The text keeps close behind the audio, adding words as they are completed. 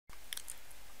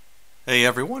Hey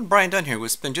everyone, Brian Dunn here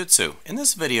with Spinjutsu. In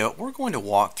this video, we're going to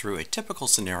walk through a typical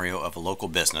scenario of a local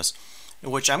business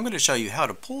in which I'm going to show you how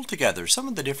to pull together some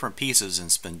of the different pieces in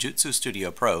Spinjutsu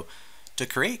Studio Pro to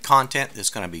create content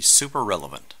that's going to be super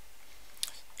relevant.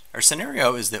 Our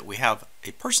scenario is that we have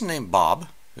a person named Bob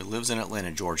who lives in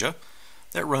Atlanta, Georgia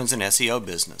that runs an SEO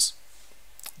business.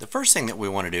 The first thing that we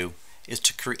want to do is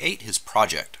to create his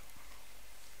project.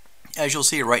 As you'll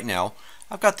see right now,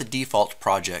 I've got the default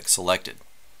project selected.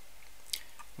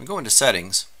 We go into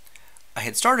settings. I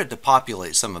had started to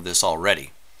populate some of this already,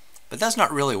 but that's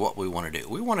not really what we want to do.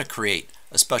 We want to create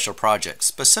a special project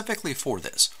specifically for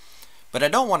this, but I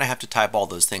don't want to have to type all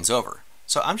those things over.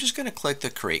 So I'm just going to click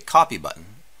the Create Copy button,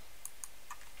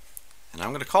 and I'm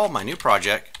going to call my new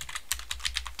project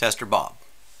Tester Bob.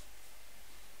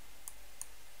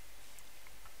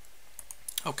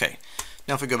 Okay,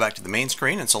 now if we go back to the main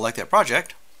screen and select that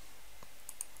project,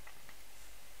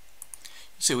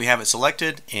 see, we have it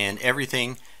selected and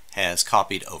everything has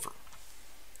copied over.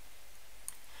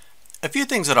 A few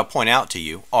things that I'll point out to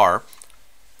you are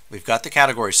we've got the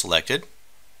category selected,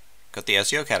 got the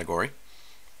SEO category.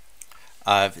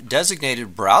 I've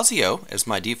designated Browsio as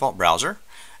my default browser,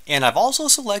 and I've also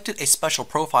selected a special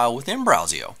profile within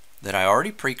Browsio that I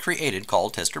already pre-created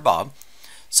called Tester Bob,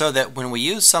 so that when we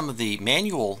use some of the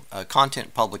manual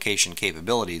content publication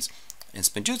capabilities in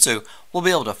Spinjutsu, we'll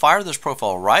be able to fire this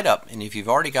profile right up, and if you've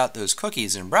already got those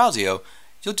cookies in Browsio,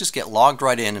 you'll just get logged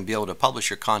right in and be able to publish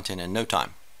your content in no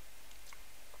time.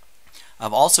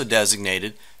 I've also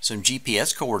designated some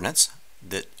GPS coordinates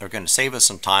that are going to save us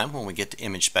some time when we get to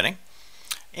image spreading,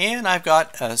 and I've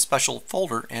got a special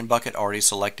folder and bucket already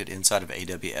selected inside of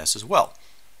AWS as well.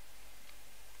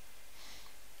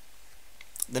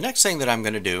 The next thing that I'm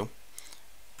going to do,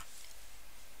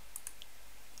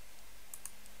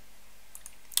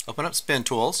 open up Spin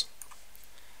Tools.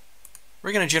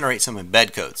 We're going to generate some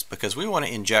embed codes because we want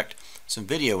to inject some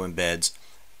video embeds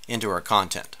into our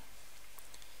content.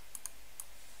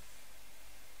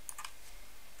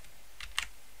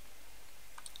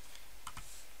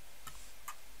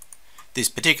 These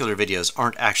particular videos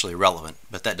aren't actually relevant,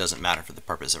 but that doesn't matter for the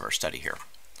purpose of our study here.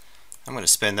 I'm going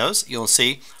to spin those. You'll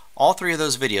see all three of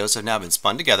those videos have now been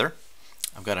spun together.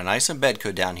 I've got a nice embed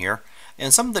code down here,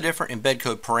 and some of the different embed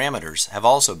code parameters have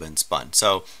also been spun.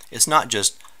 So it's not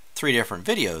just three different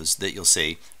videos that you'll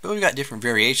see, but we've got different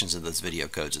variations of those video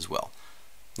codes as well.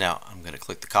 Now I'm going to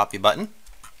click the copy button,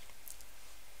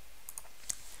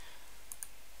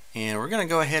 and we're going to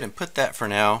go ahead and put that for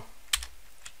now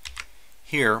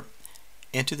here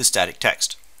into the static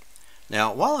text.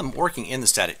 Now while I'm working in the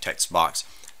static text box,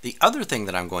 the other thing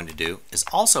that I'm going to do is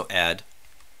also add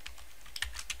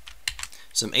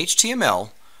some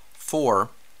HTML for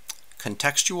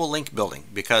contextual link building,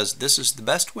 because this is the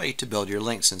best way to build your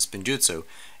links in Spinjutsu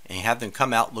and have them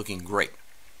come out looking great.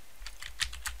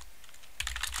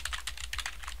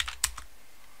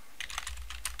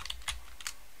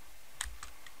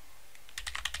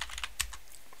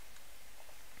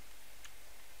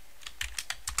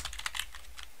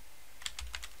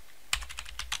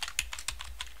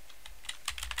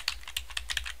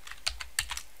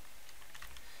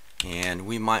 And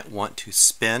we might want to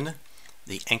spin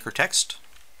the anchor text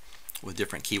with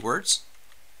different keywords.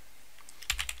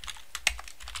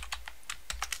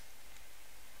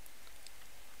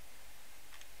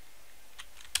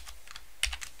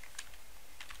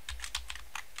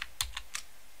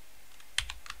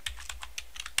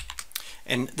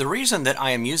 And the reason that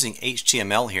I am using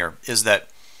HTML here is that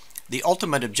the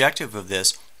ultimate objective of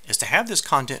this is to have this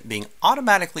content being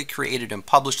automatically created and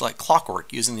published like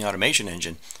clockwork using the automation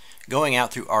engine, going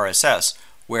out through RSS,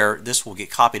 where this will get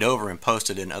copied over and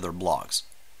posted in other blogs.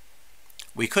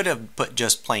 We could have put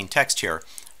just plain text here,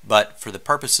 but for the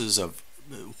purposes of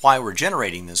why we're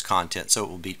generating this content, so it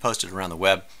will be posted around the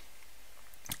web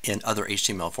in other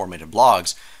HTML formatted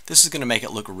blogs, this is going to make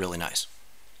it look really nice.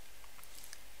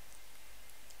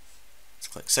 Let's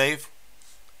click Save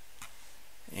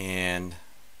and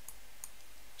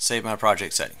save my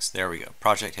project settings. There we go.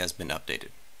 Project has been updated.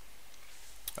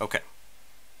 Okay.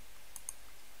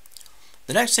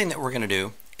 The next thing that we're going to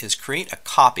do is create a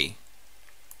copy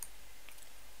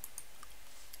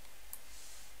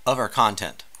of our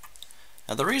content.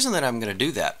 Now the reason that I'm going to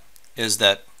do that is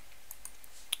that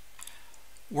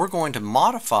we're going to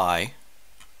modify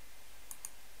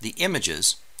the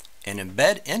images and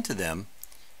embed into them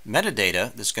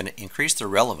metadata that's going to increase their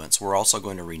relevance. We're also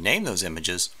going to rename those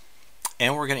images,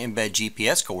 and we're going to embed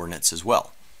GPS coordinates as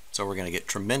well. So we're going to get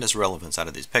tremendous relevance out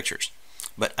of these pictures.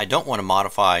 But I don't want to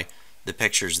modify the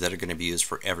pictures that are going to be used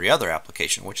for every other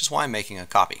application, which is why I'm making a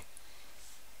copy.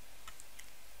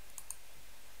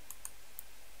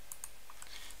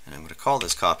 And I'm going to call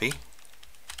this copy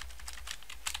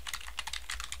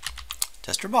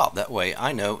Tester Bob. That way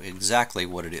I know exactly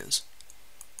what it is.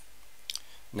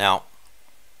 Now,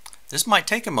 this might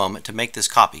take a moment to make this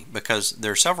copy because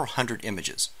there are several hundred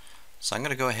images. So I'm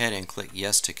going to go ahead and click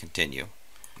yes to continue.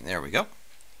 There we go.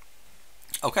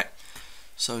 Okay,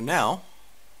 so now,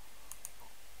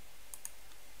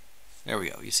 there we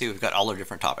go. You see we've got all our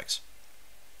different topics.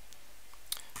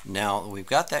 Now we've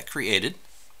got that created.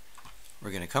 We're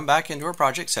going to come back into our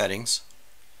project settings,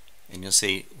 and you'll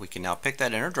see we can now pick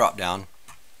that in our drop down,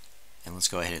 and let's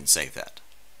go ahead and save that.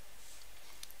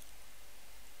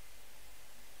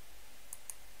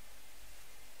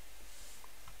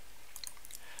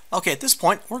 Okay, at this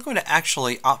point we're going to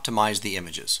actually optimize the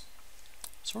images.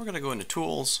 So we're going to go into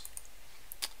Tools,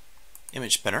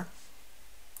 Image Spinner.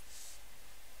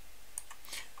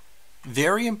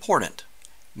 Very important,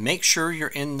 make sure you're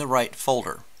in the right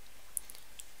folder.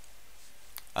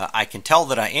 I can tell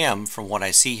that I am from what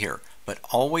I see here, but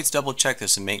always double check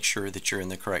this and make sure that you're in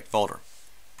the correct folder.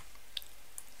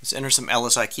 Let's enter some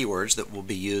LSI keywords that will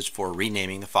be used for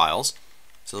renaming the files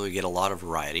so that we get a lot of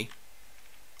variety.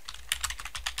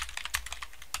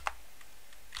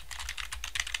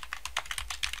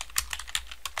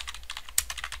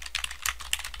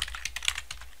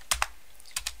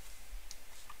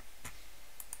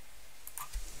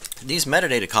 These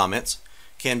metadata comments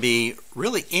can be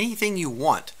really anything you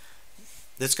want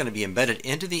that's going to be embedded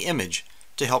into the image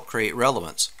to help create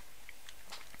relevance.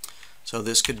 So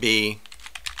this could be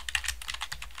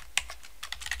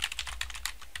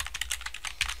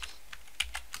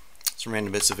some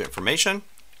random bits of information.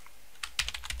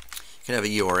 You can have a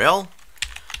URL.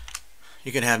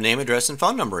 You can have name, address, and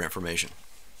phone number information.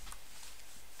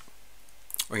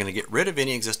 We're going to get rid of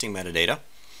any existing metadata.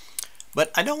 But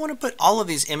I don't want to put all of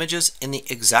these images in the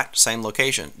exact same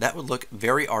location. That would look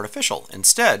very artificial.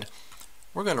 Instead,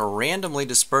 we're going to randomly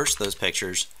disperse those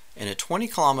pictures in a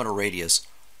 20-kilometer radius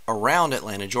around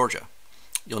Atlanta, Georgia.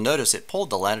 You'll notice it pulled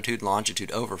the latitude and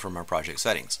longitude over from our project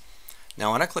settings.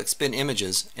 Now when I click Spin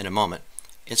Images in a moment,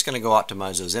 it's going to go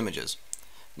optimize those images.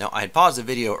 Now I had paused the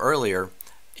video earlier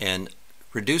and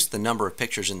reduced the number of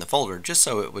pictures in the folder just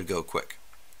so it would go quick.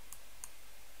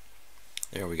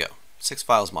 There we go. 6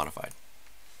 files modified.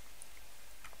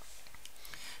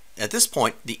 At this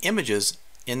point, the images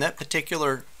in that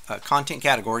particular content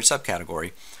category,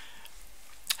 subcategory,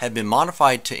 have been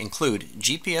modified to include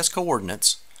GPS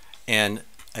coordinates and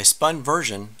a spun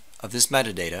version of this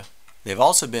metadata. They've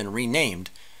also been renamed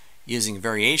using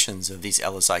variations of these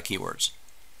LSI keywords.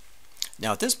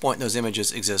 Now at this point, those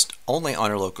images exist only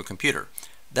on our local computer.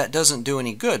 That doesn't do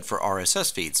any good for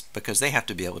RSS feeds because they have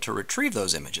to be able to retrieve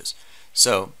those images.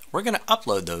 So we're going to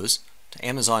upload those to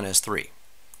Amazon S3.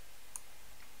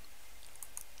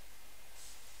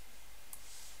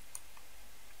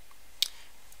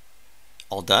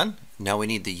 All done. Now we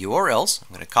need the URLs. I'm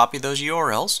going to copy those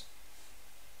URLs.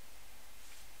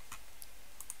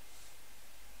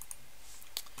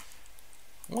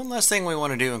 One last thing we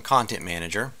want to do in Content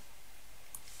Manager.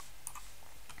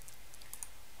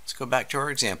 Let's go back to our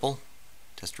example,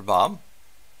 Tester Bob.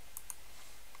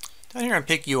 Down here and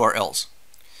pick URLs.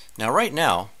 Now right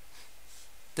now,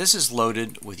 this is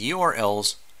loaded with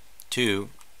URLs to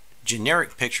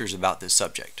generic pictures about this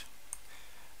subject.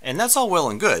 And that's all well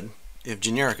and good if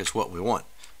generic is what we want.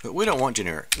 But we don't want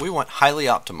generic. We want highly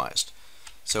optimized.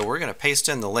 So we're going to paste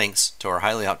in the links to our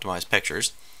highly optimized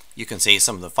pictures. You can see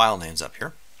some of the file names up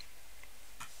here.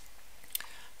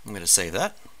 I'm going to save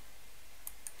that.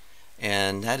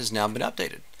 And that has now been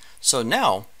updated. So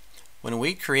now, when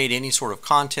we create any sort of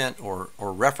content or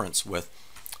reference with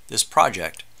this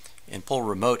project and pull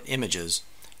remote images,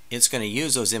 it's going to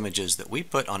use those images that we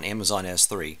put on Amazon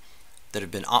S3 that have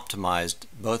been optimized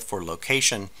both for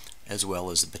location as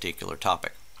well as the particular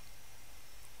topic.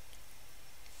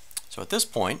 So at this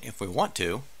point, if we want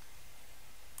to,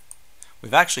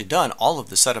 we've actually done all of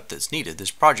the setup that's needed.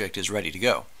 This project is ready to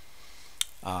go.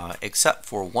 Except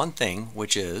for one thing,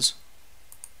 which is,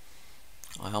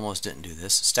 I almost didn't do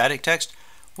this, static text.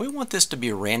 We want this to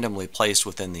be randomly placed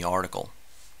within the article.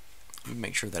 Let me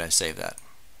make sure that I save that.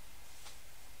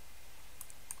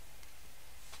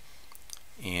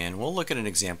 And we'll look at an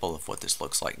example of what this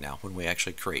looks like now when we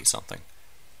actually create something.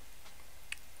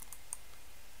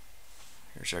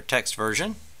 Here's our text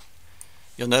version.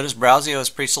 You'll notice Browsio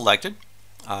is pre-selected.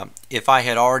 If I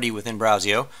had already within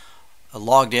Browsio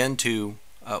logged into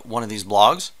one of these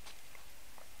blogs,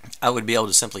 I would be able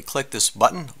to simply click this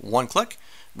button, one click.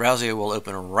 Browsio will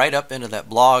open right up into that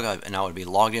blog and I would be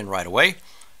logged in right away.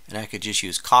 And I could just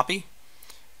use copy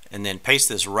and then paste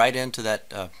this right into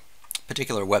that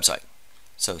particular website.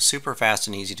 So super fast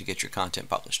and easy to get your content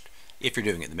published if you're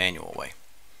doing it the manual way.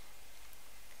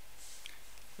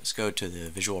 Let's go to the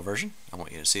visual version. I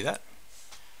want you to see that.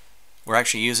 We're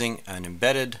actually using an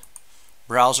embedded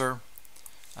browser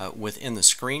within the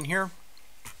screen here,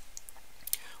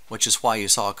 which is why you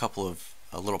saw a couple of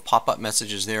little pop-up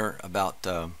messages there about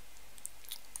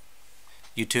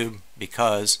YouTube,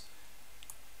 because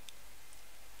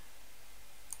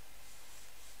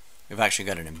we've actually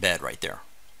got an embed right there.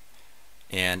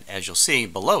 And as you'll see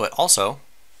below it also,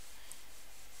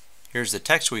 here's the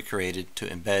text we created to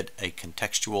embed a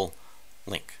contextual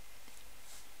link.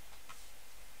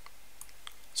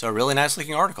 So a really nice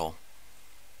looking article.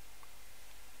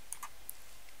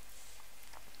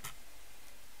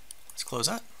 Let's close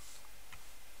that.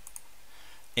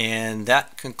 And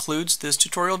that concludes this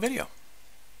tutorial video.